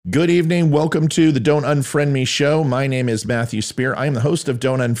Good evening. Welcome to the Don't Unfriend Me show. My name is Matthew Spear. I am the host of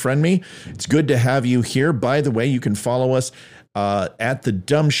Don't Unfriend Me. It's good to have you here. By the way, you can follow us at The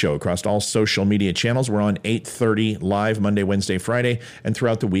Dumb Show across all social media channels. We're on 8:30 live Monday, Wednesday, Friday. And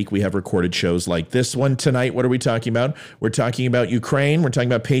throughout the week, we have recorded shows like this one. Tonight, what are we talking about? We're talking about Ukraine. We're talking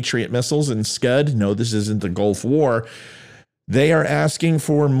about Patriot missiles and Scud. No, this isn't the Gulf War. They are asking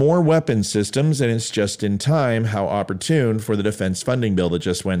for more weapon systems, and it's just in time. How opportune for the defense funding bill that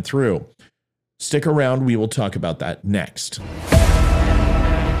just went through. Stick around. We will talk about that next.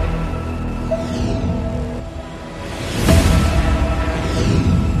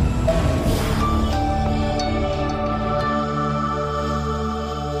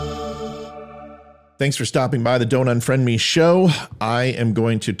 Thanks for stopping by the Don't Unfriend Me show. I am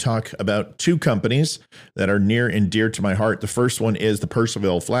going to talk about two companies that are near and dear to my heart. The first one is the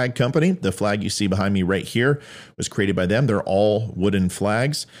Purcellville Flag Company. The flag you see behind me right here was created by them. They're all wooden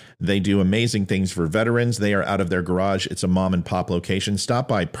flags. They do amazing things for veterans. They are out of their garage. It's a mom and pop location. Stop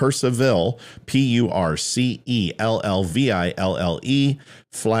by Purcellville, Purcellville,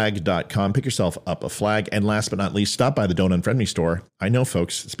 flag.com. Pick yourself up a flag. And last but not least, stop by the Don't Unfriend Me store. I know,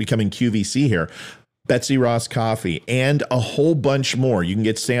 folks, it's becoming QVC here. Betsy Ross Coffee, and a whole bunch more. You can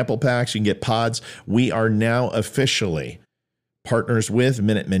get sample packs, you can get pods. We are now officially partners with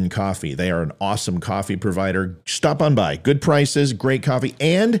Minutemen Coffee. They are an awesome coffee provider. Stop on by. Good prices, great coffee,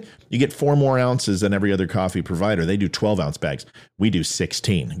 and you get 4 more ounces than every other coffee provider. They do 12-ounce bags. We do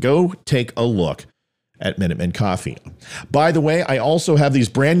 16. Go take a look at Minutemen Coffee. By the way, I also have these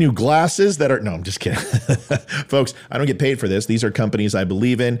brand new glasses that are, no, I'm just kidding. Folks, I don't get paid for this. These are companies I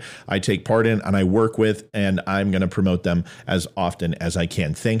believe in, I take part in, and I work with, and I'm going to promote them as often as I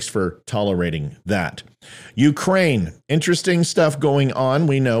can. Thanks for tolerating that. Ukraine, interesting stuff going on.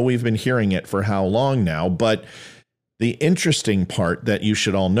 We know we've been hearing it for how long now, but the interesting part that you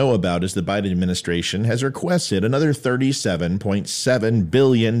should all know about is the Biden administration has requested another $37.7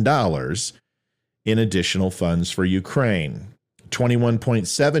 billion in additional funds for Ukraine,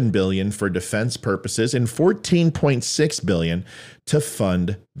 $21.7 billion for defense purposes, and $14.6 billion to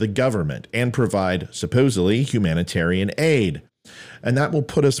fund the government and provide supposedly humanitarian aid. And that will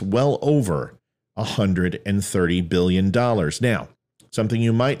put us well over $130 billion. Now, something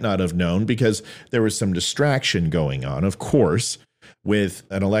you might not have known because there was some distraction going on, of course, with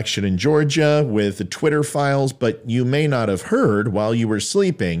an election in Georgia, with the Twitter files, but you may not have heard while you were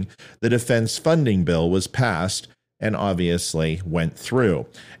sleeping, the defense funding bill was passed and obviously went through.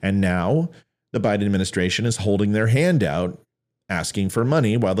 And now the Biden administration is holding their hand out, asking for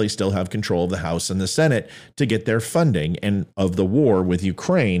money while they still have control of the House and the Senate to get their funding and of the war with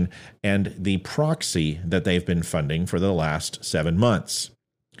Ukraine and the proxy that they've been funding for the last 7 months.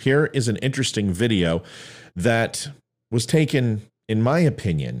 Here is an interesting video that was taken, in my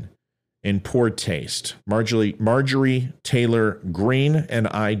opinion, in poor taste. Marjorie Taylor Greene and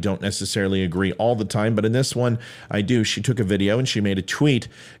I don't necessarily agree all the time, but in this one, I do. She took a video and she made a tweet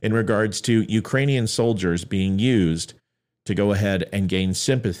in regards to Ukrainian soldiers being used to go ahead and gain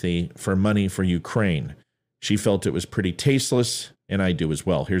sympathy for money for Ukraine. She felt it was pretty tasteless, and I do as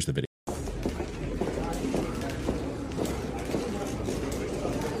well. Here's the video.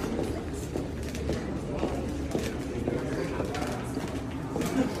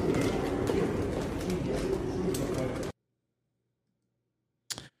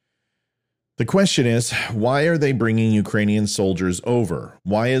 The question is, why are they bringing Ukrainian soldiers over?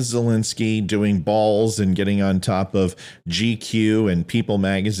 Why is Zelensky doing balls and getting on top of GQ and People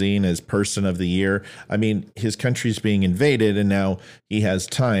magazine as Person of the Year? I mean, his country's being invaded, and now he has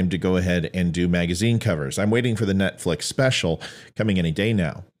time to go ahead and do magazine covers. I'm waiting for the Netflix special coming any day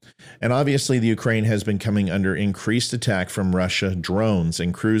now. And obviously, the Ukraine has been coming under increased attack from Russia, drones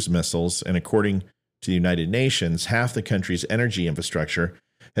and cruise missiles. And according to the United Nations, half the country's energy infrastructure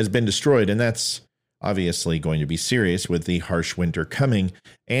has been destroyed, and that's obviously going to be serious with the harsh winter coming,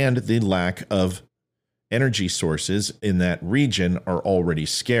 and the lack of energy sources in that region are already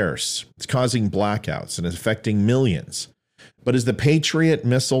scarce. It's causing blackouts and affecting millions. But is the Patriot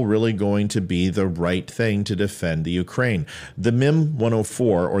missile really going to be the right thing to defend the Ukraine? The MIM-104,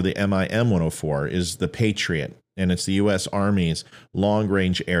 or the MIM-104, is the Patriot, and it's the U.S. Army's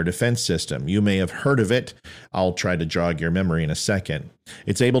long-range air defense system. You may have heard of it. I'll try to jog your memory in a second.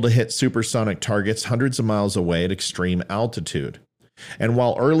 It's able to hit supersonic targets hundreds of miles away at extreme altitude. And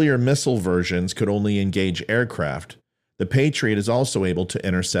while earlier missile versions could only engage aircraft, the Patriot is also able to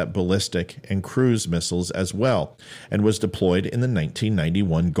intercept ballistic and cruise missiles as well, and was deployed in the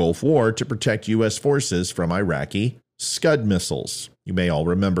 1991 Gulf War to protect U.S. forces from Iraqi Scud missiles. You may all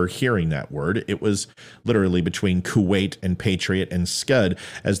remember hearing that word. It was literally between Kuwait and Patriot and Scud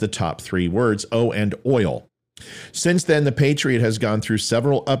as the top three words, and oil. Since then, the Patriot has gone through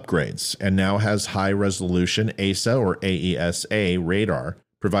several upgrades and now has high-resolution AESA or AESA radar,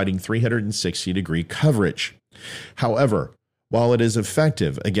 providing 360-degree coverage. However, while it is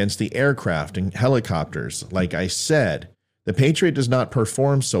effective against the aircraft and helicopters, like I said, the Patriot does not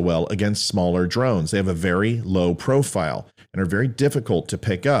perform so well against smaller drones. They have a very low profile and are very difficult to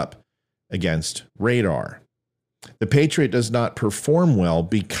pick up against radar. The Patriot does not perform well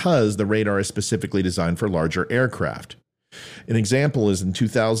because the radar is specifically designed for larger aircraft. An example is in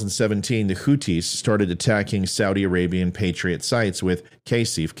 2017, the Houthis started attacking Saudi Arabian Patriot sites with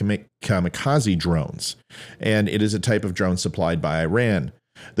Qasif kamikaze drones, and it is a type of drone supplied by Iran.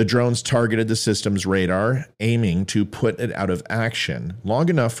 The drones targeted the system's radar, aiming to put it out of action long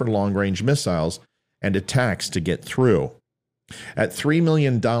enough for long-range missiles and attacks to get through. At $3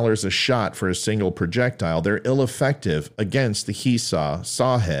 million a shot for a single projectile, they're ill-effective against the Hisa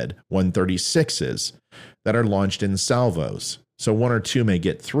Sawhead 136s that are launched in salvos, so one or two may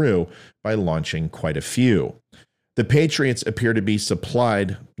get through by launching quite a few. The Patriots appear to be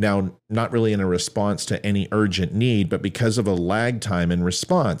supplied now not really in a response to any urgent need, but because of a lag time in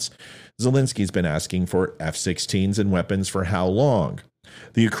response. Zelensky's been asking for F-16s and weapons for how long?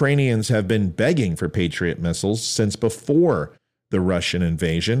 The Ukrainians have been begging for Patriot missiles since before the Russian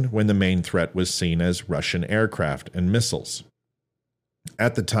invasion, when the main threat was seen as Russian aircraft and missiles.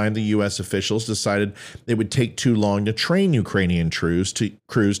 At the time, the U.S. officials decided it would take too long to train Ukrainian crews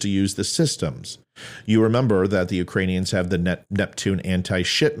to use the systems. You remember that the Ukrainians have the Neptune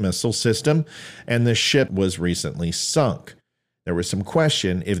anti-ship missile system, and the ship was recently sunk. There was some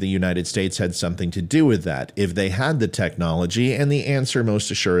question if the United States had something to do with that, if they had the technology, and the answer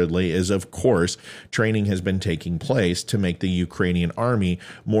most assuredly is, of course, training has been taking place to make the Ukrainian army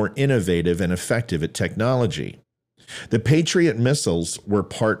more innovative and effective at technology. The Patriot missiles were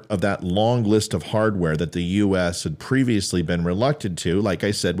part of that long list of hardware that the U.S. had previously been reluctant to, like I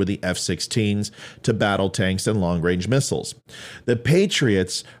said, with the F-16s to battle tanks and long-range missiles. The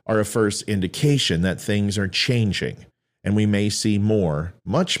Patriots are a first indication that things are changing, and we may see more,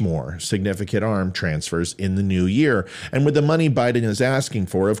 much more, significant arm transfers in the new year. And with the money Biden is asking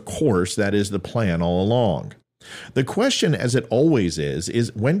for, of course, that is the plan all along. The question, as it always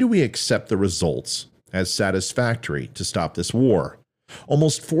is when do we accept the results as satisfactory to stop this war?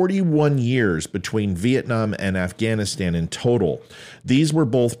 Almost 41 years between Vietnam and Afghanistan in total. These were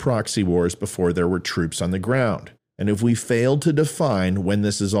both proxy wars before there were troops on the ground. And if we fail to define when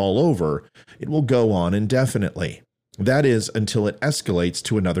this is all over, it will go on indefinitely. That is, until it escalates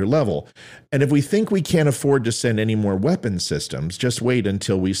to another level. And if we think we can't afford to send any more weapon systems, just wait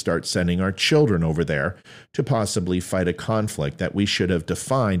until we start sending our children over there to possibly fight a conflict that we should have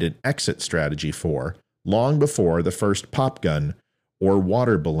defined an exit strategy for long before the first pop gun or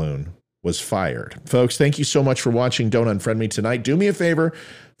water balloon was fired. Folks, thank you so much for watching Don't Unfriend Me tonight. Do me a favor,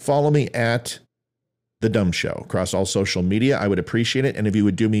 follow me at The Dumb Show across all social media. I would appreciate it. And if you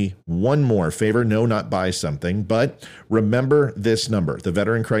would do me one more favor, no, not buy something, but remember this number, the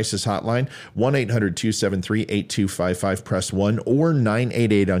Veteran Crisis Hotline, 1-800-273-8255, press 1 or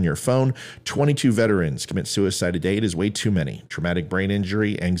 988 on your phone. 22 veterans commit suicide a day. It is way too many. Traumatic brain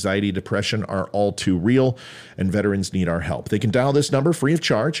injury, anxiety, depression are all too real, and veterans need our help. They can dial this number free of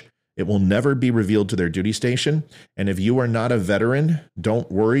charge. It will never be revealed to their duty station. And if you are not a veteran,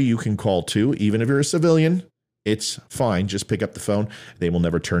 don't worry. You can call too. Even if you're a civilian, it's fine. Just pick up the phone. They will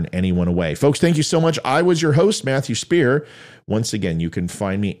never turn anyone away. Folks, thank you so much. I was your host, Matthew Spear. Once again, you can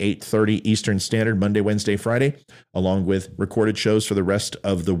find me 8:30 Eastern Standard, Monday, Wednesday, Friday, along with recorded shows for the rest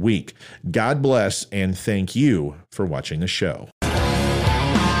of the week. God bless, and thank you for watching the show.